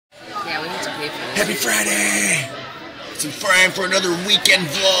Yeah, we need to pay for this. Happy Friday! It's Friday for another weekend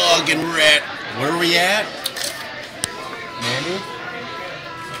vlog, and we're at, where are we at? Mandy?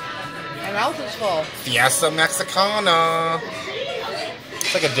 My mouth is full. Fiesta Mexicana.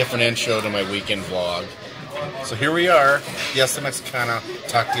 It's like a different intro to my weekend vlog. So here we are, Fiesta Mexicana.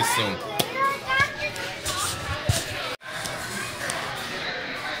 Talk to you soon.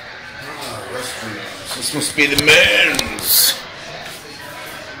 This must be the men's.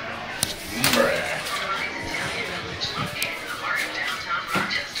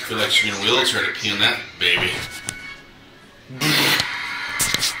 I feel like you're gonna wheelchair to pee on that baby.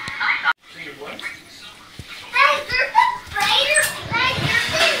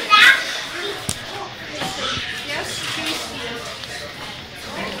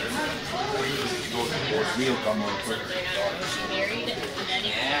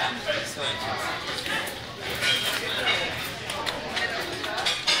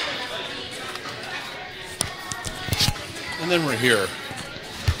 And then we're here.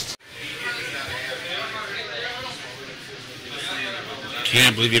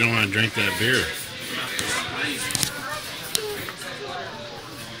 Can't believe you don't want to drink that beer.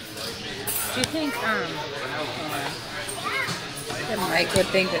 Do you think, that Mike would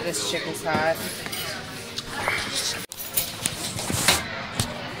think that this chick is hot?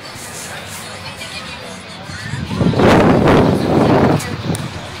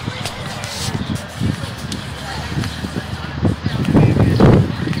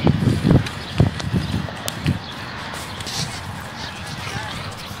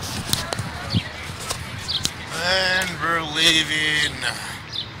 And we're leaving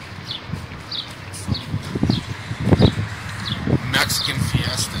Mexican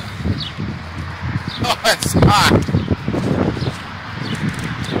Fiesta. Oh, it's hot.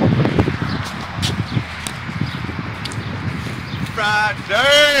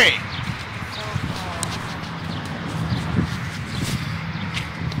 Friday.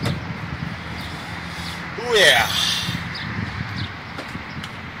 Oh yeah.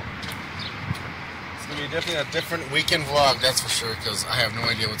 Definitely a different weekend vlog, that's for sure, because I have no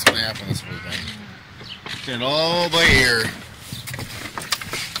idea what's going to happen this weekend. Get all by ear.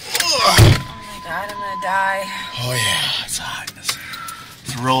 Oh my god, I'm gonna die. Oh yeah, it's hot. It's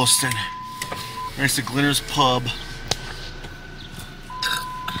roasting. There's the Glitter's Pub.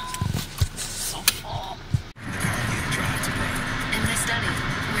 So full. In my study,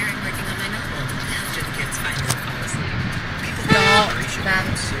 wearing working on my novel after the kids finally fall asleep. Don't stop.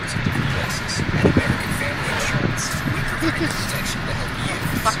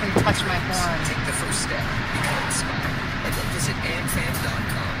 Fucking touch my horn. Take the first step, become inspired, and then visit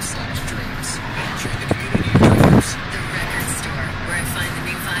amfam.com/dreams. Join the community of dreamers. The record store, where I find the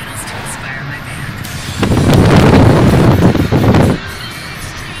new vinyls to inspire my band.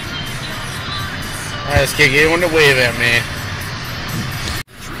 Alright, let's get one to wave at me.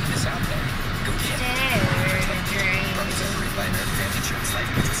 Dream is out there. Go get it. Represented by American Family Insurance Life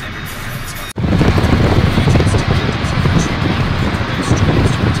Mutual Standard Insurance.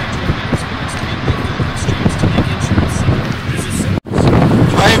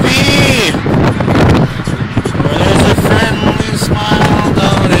 Hy-Vee! Where there's a friendly smile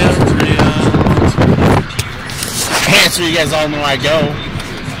down every aisle. So you guys all know I go.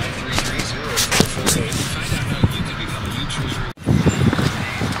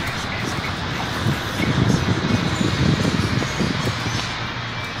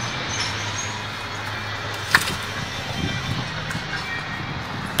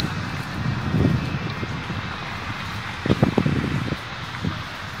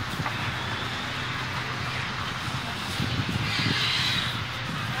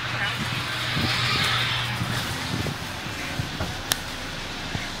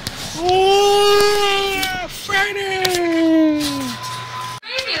 Oh, Friday!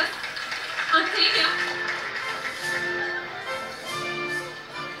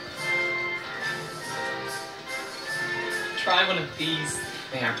 Try one of these.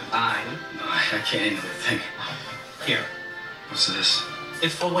 They are fine. No, I can't handle the thing. Here. What's this?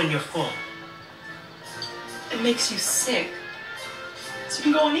 It's for when you're full. It makes you sick. So you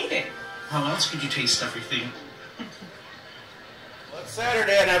can go and eat it. How else could you taste everything? Well, it's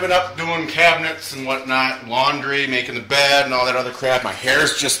Saturday and I've been up doing cabinets and whatnot, laundry, making the bed and all that other crap. My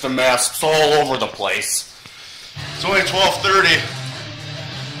hair's just a mess. It's all over the place. It's only 12:30.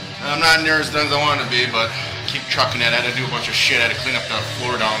 I'm not near as done as I want to be, but keep trucking it. I had to do a bunch of shit. I had to clean up the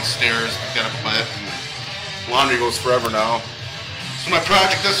floor downstairs, pick that up a bit. Laundry goes forever now. So my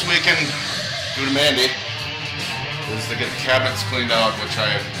project this weekend, due to Mandy, is to get the cabinets cleaned out, which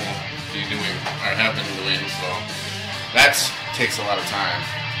I will be doing, or have been doing, so that takes a lot of time.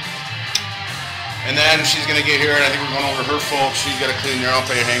 And then she's gonna get here, and I think we're going over to her folks. She's gotta clean their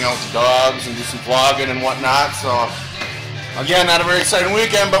outfit, hang out with the dogs, and do some vlogging and whatnot. So, again, not a very exciting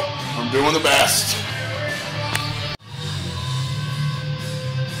weekend, but I'm doing the best.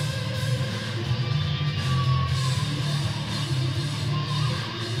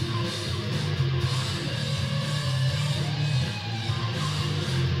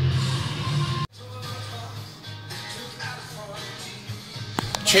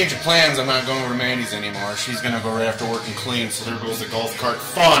 Change of plans, I'm not going over to Mandy's anymore. She's going to go right after work and clean, so there goes the golf cart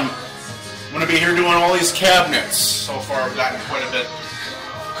fun. I'm going to be here doing all these cabinets. So far I've gotten quite a bit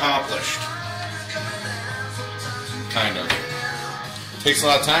accomplished. Kind of. Takes a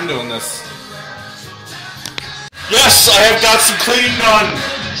lot of time doing this. Yes, I have got some cleaning done.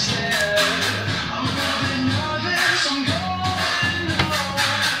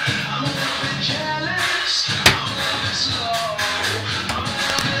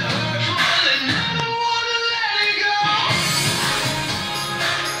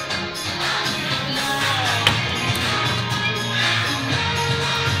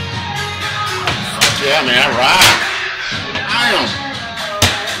 Yeah, man, right.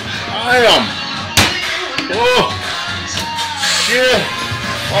 I am. Oh, shit.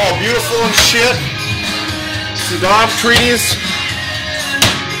 Oh, beautiful and shit. Some dog trees.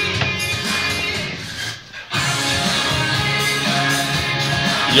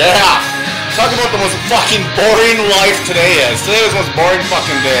 Yeah. Talk about the most fucking boring life today is. Today was the most boring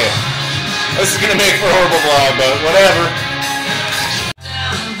fucking day. This is gonna make for a horrible vlog, but whatever.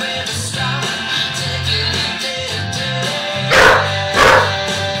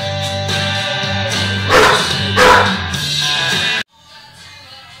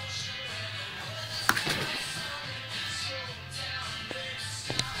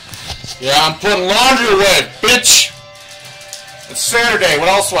 Yeah, I'm putting laundry away, bitch! It's Saturday, what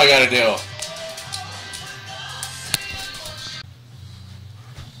else do I gotta do?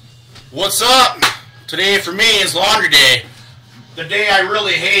 What's up? Today for me is laundry day. The day I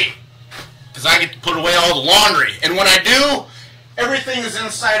really hate. Because I get to put away all the laundry. And when I do, everything is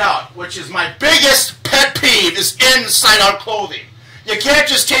inside out. Which is my biggest pet peeve, is inside out clothing. You can't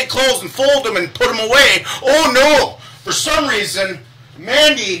just take clothes and fold them and put them away. Oh no! For some reason,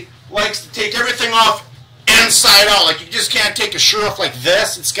 Mandy likes to take everything off inside out. Like, you just can't take a shirt off like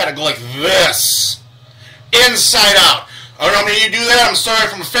this. It's got to go like this. Inside out. I don't know if you do that. I'm sorry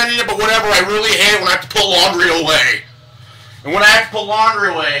if I'm offending you, but whatever. I really hate it when I have to put laundry away. And when I have to put laundry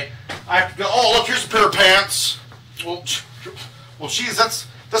away, I have to go, oh, look, here's a pair of pants. Well, geez,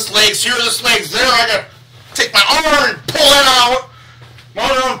 this leg's here, this leg's there. I got to take my arm and pull that out. My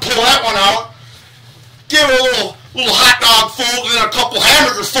arm and pull that one out. Give it a little hot dog fold and then a couple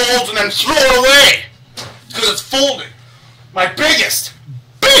hamburger folds and then throw it away because it's folded. My biggest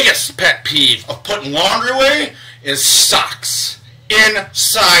pet peeve of putting laundry away is socks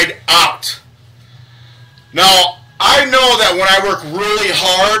inside out. Now, I know that when I work really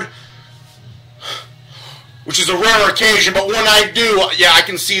hard, which is a rare occasion, but when I do, yeah, I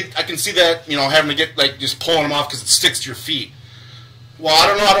can see that, you know, having to get, like, just pulling them off because it sticks to your feet. Well, I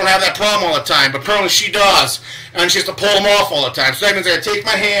don't know, I don't have that problem all the time, but apparently she does, and she has to pull them off all the time. So that means I gotta take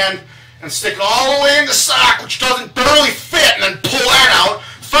my hand and stick it all the way in the sock, which doesn't barely fit, and then pull that out,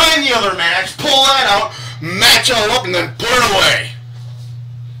 find the other match, pull that out, match it all up, and then put it away.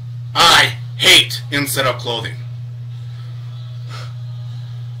 I hate inside-out clothing.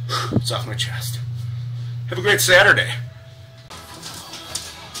 It's off my chest. Have a great Saturday.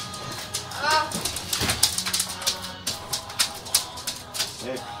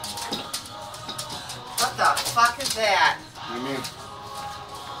 Hey. What the fuck is that? What do you mean?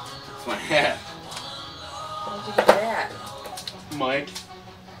 It's my hat. Where'd you get that? Mike.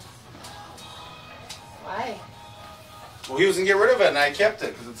 Why? Well, he was going to get rid of it, and I kept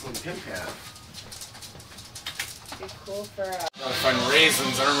it, because it's a pimp hat. Be cool for a... Gotta find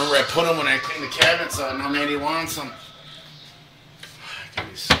raisins. I don't remember where I put them when I cleaned the cabinets out. Now Mandy wants them. I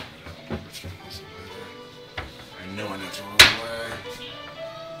know I need to throw them away.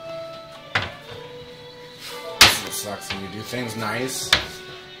 This is what sucks when you do things nice.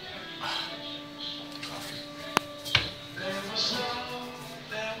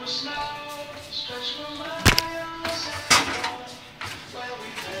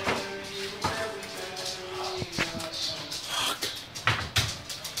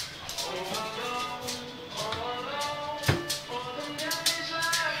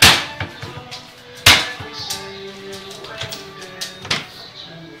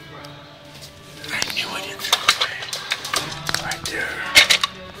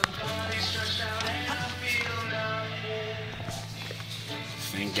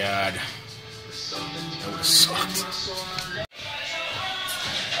 Thank God. That would have sucked.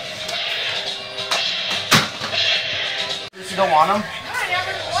 You don't want them? No, I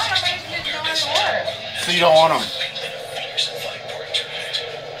never want them. I just didn't know how to work. So you don't want them?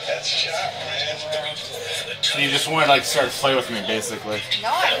 So you just wanted to like start to play with me, basically. No,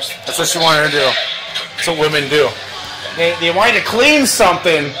 I just... That's what she wanted to do. That's what women do. They want you to clean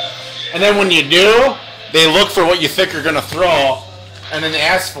something, and then when you do, they look for what you think you're gonna throw, and then they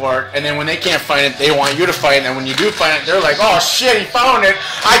ask for it, and then when they can't find it, they want you to find it, and when you do find it, they're like, oh shit, he found it,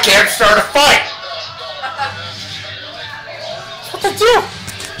 I can't start a fight! That's what they do!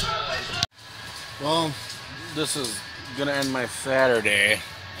 Well, this is gonna end my Saturday.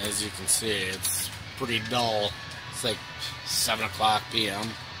 As you can see, it's pretty dull. It's like 7 o'clock p.m.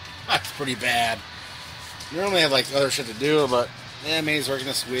 That's pretty bad. Normally I have like other shit to do, but yeah, May's working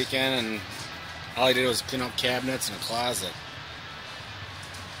this weekend, and all I did was clean up cabinets and a closet.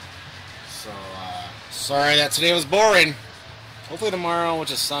 So, sorry that today was boring. Hopefully tomorrow,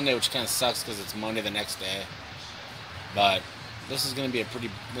 which is Sunday, which kind of sucks because it's Monday the next day. But this is going to be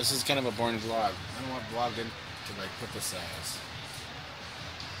this is kind of a boring vlog. I don't know what vlog to like put this as.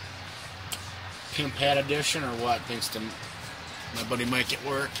 Pimp Hat edition or what? Thanks to my buddy Mike at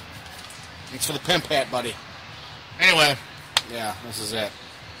work. Thanks for the pimp hat, buddy. Anyway, yeah, this is it.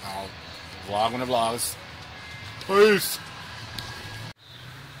 I'll vlog when it vlogs. Peace.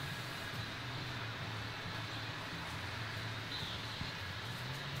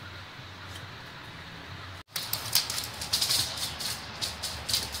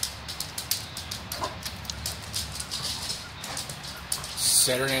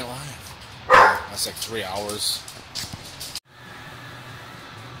 Saturday Night Live. That's like 3 hours.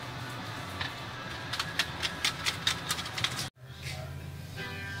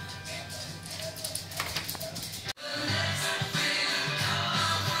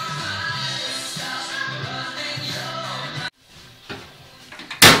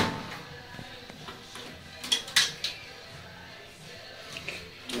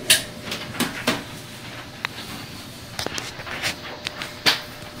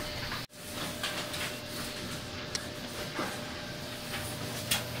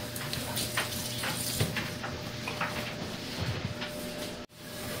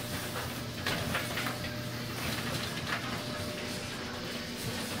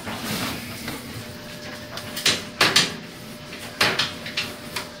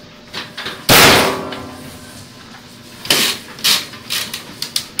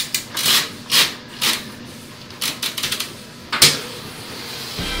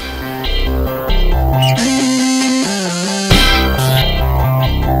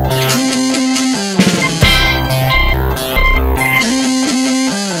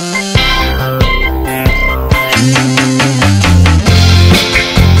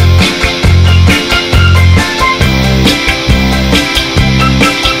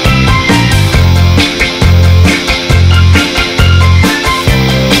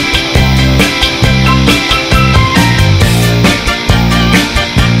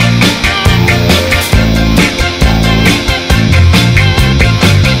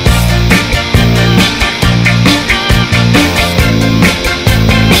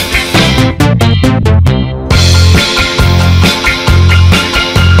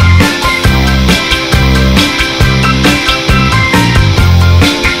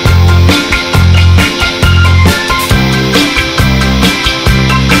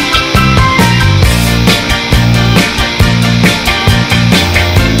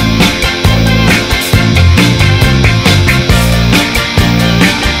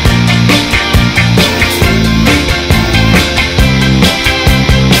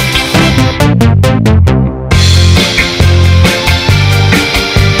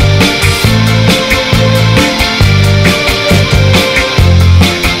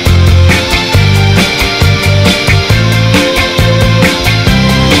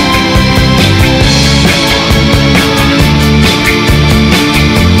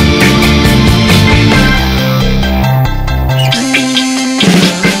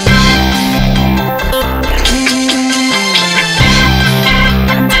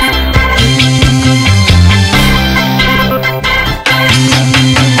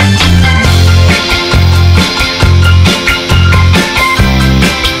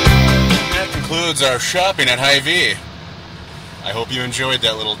 Our shopping at Hy-Vee. I hope you enjoyed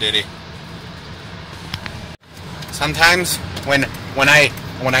that little ditty. Sometimes when I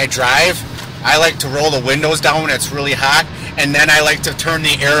drive, I like to roll the windows down when it's really hot, and then I like to turn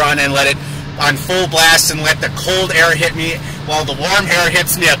the air on and let it on full blast and let the cold air hit me while the warm air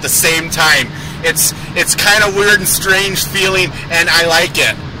hits me at the same time. It's kind of weird and strange feeling, and I like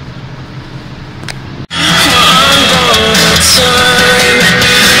it.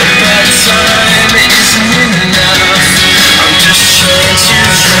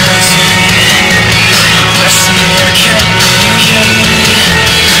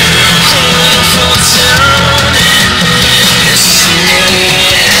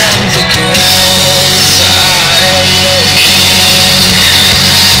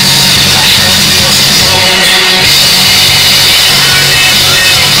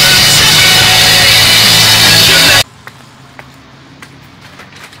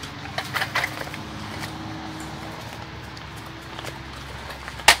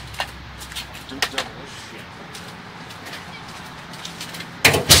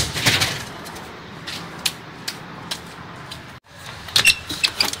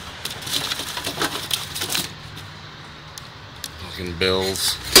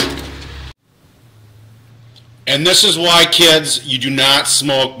 Bills. And this is why, kids, you do not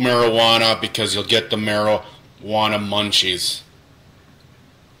smoke marijuana, because you'll get the marijuana munchies.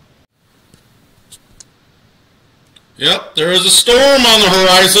 Yep, there is a storm on the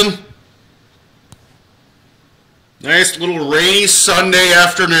horizon. Nice little rainy Sunday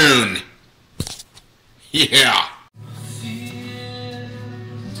afternoon. Yeah.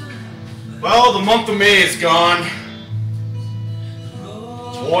 Well, the month of May is gone.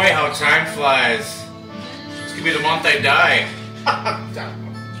 Boy, how time flies. This could be the month I die.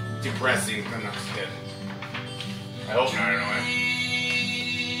 Depressing. I'm not just kidding. I hope not, anyway.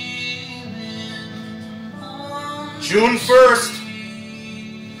 June 1st.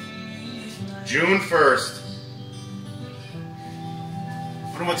 June 1st.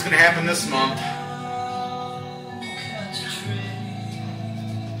 Wonder what's going to happen this month.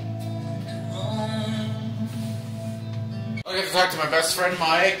 I got to talk to my best friend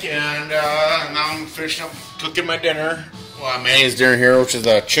Mike, and now I'm finishing up cooking my dinner. Well, Manny's dinner here, which is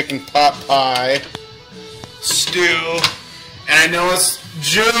a chicken pot pie stew. And I know it's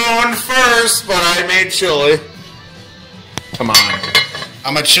June 1st, but I made chili. Come on.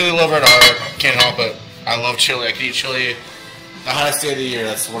 I'm a chili lover at heart. Can't help it. I love chili. I can eat chili the hottest day of the year.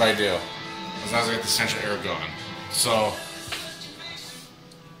 That's what I do. As long as I get the central air going. So,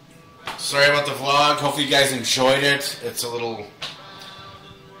 sorry about the vlog. Hopefully you guys enjoyed it. It's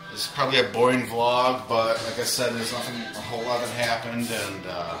probably a boring vlog, but like I said, there's nothing, a whole lot that happened, and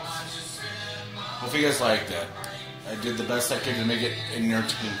hopefully you guys liked it. I did the best I could to make it entertaining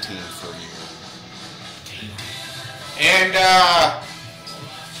for you. And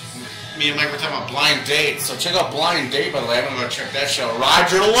me and Mike were talking about Blind Date, so check out Blind Date, by the way. I'm going to go check that show.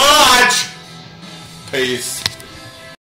 Roger Lodge! Peace.